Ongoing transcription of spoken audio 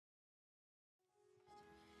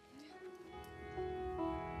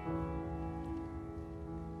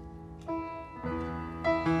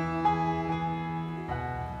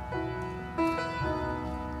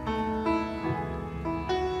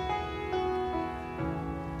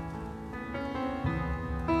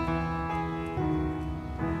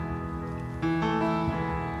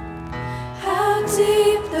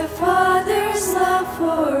deep the Father's love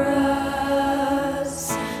for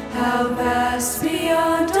us, how vast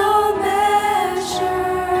beyond all measure,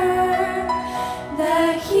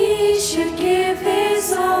 that He should give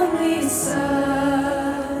His only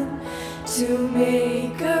Son to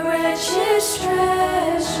make a wretch His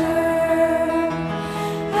treasure.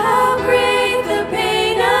 How great the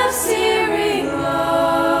pain of searing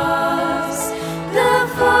loss! The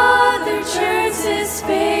Father turns His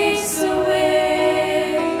face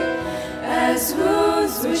away, as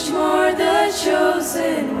wounds which mourn the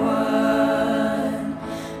chosen one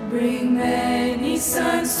bring many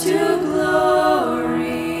sons to glory.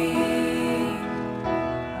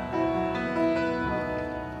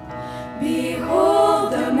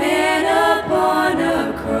 Behold the man upon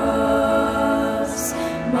a cross,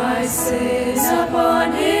 my sins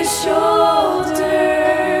upon His shoulders.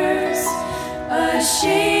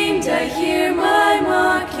 Ashamed I hear my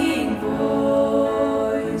mocking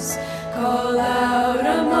voice call out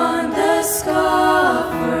among the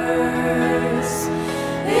scoffers.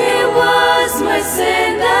 It was my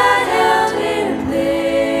sin that held Him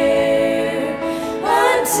there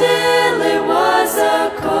until it was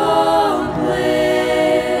accomplished.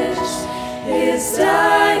 His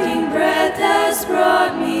dying breath has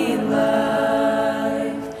brought me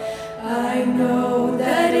life. I know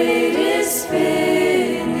that it is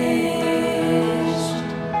finished.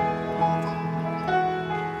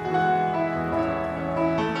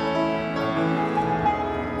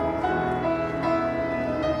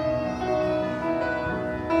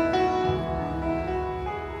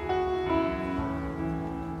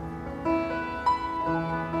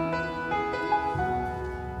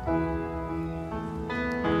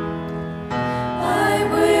 I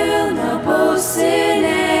will not boast in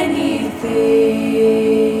anything,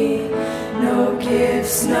 no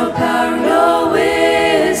gifts, no power, no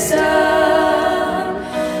wisdom,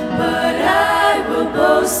 but I will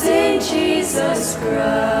boast in Jesus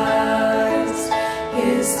Christ,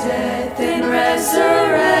 His death and resurrection.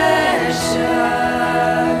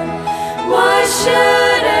 Why should